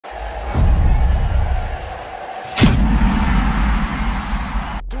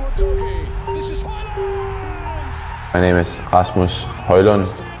My name is Rasmus HØjlund.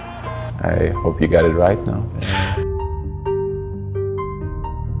 I hope you got it right now.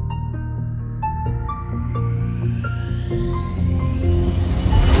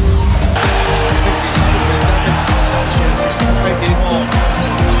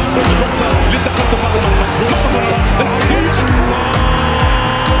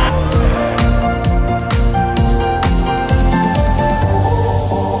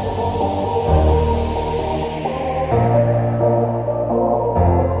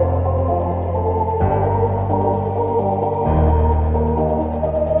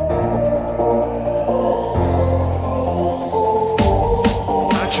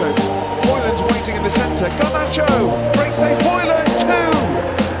 Hojlund's waiting in the centre. Garnacho! Great save. Hojlund 2!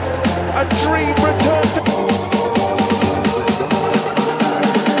 A dream return.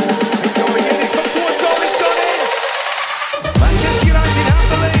 It's going in. It's got one goal. It's gone in. Manchester United have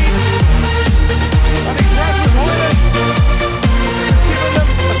the lead. And it's Rasmus HØjlund giving them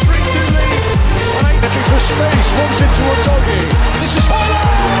a 3-2 lead. Looking for space. Runs into a doggy. This is Hojlund!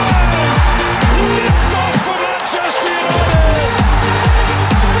 Lift off for Manchester United!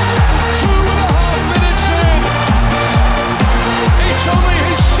 2.5 minutes in. It's only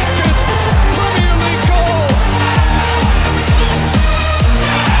his second Premier League goal.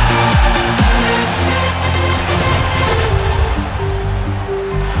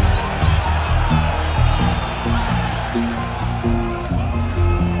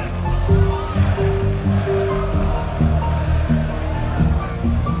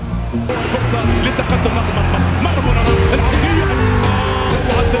 فرصة للتقدم مرمى العرضية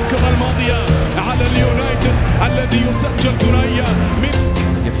روعة الكرة الماضية على اليونايتد الذي يسجل ثنائية من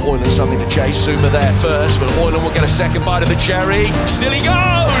Give Hojlund something to chase. Zuma there first, but Hojlund will get a second bite of the cherry. Still he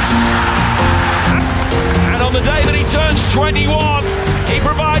goes! And on the day that he turns 21, he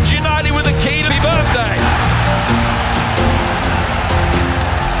provides United with the key to his birthday.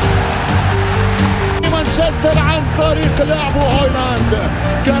 مانشستر عن طريق لعبه هويلاند.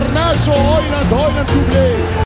 كارناسو هويلاند دوبلي.